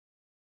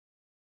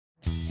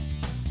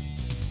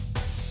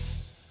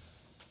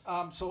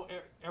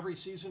Every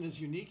season is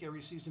unique.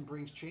 Every season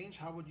brings change.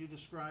 How would you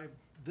describe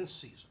this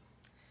season?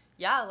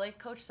 Yeah, like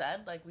Coach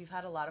said, like we've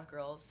had a lot of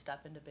girls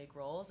step into big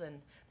roles,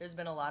 and there's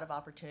been a lot of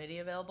opportunity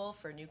available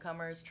for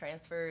newcomers,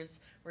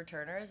 transfers,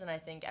 returners, and I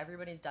think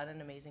everybody's done an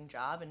amazing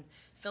job in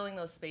filling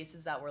those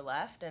spaces that were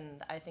left,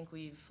 and I think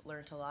we've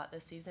learned a lot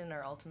this season,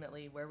 or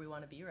ultimately where we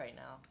want to be right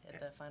now at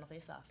the final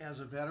faceoff. As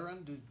a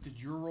veteran,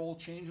 did your role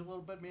change a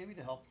little bit maybe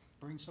to help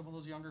bring some of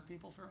those younger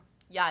people through?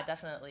 Yeah,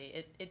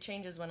 definitely. It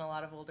changes when a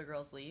lot of older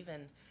girls leave,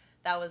 and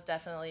that was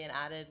definitely an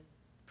added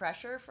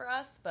pressure for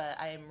us, but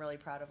I am really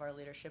proud of our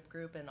leadership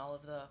group and all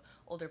of the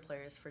older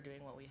players for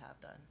doing what we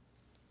have done.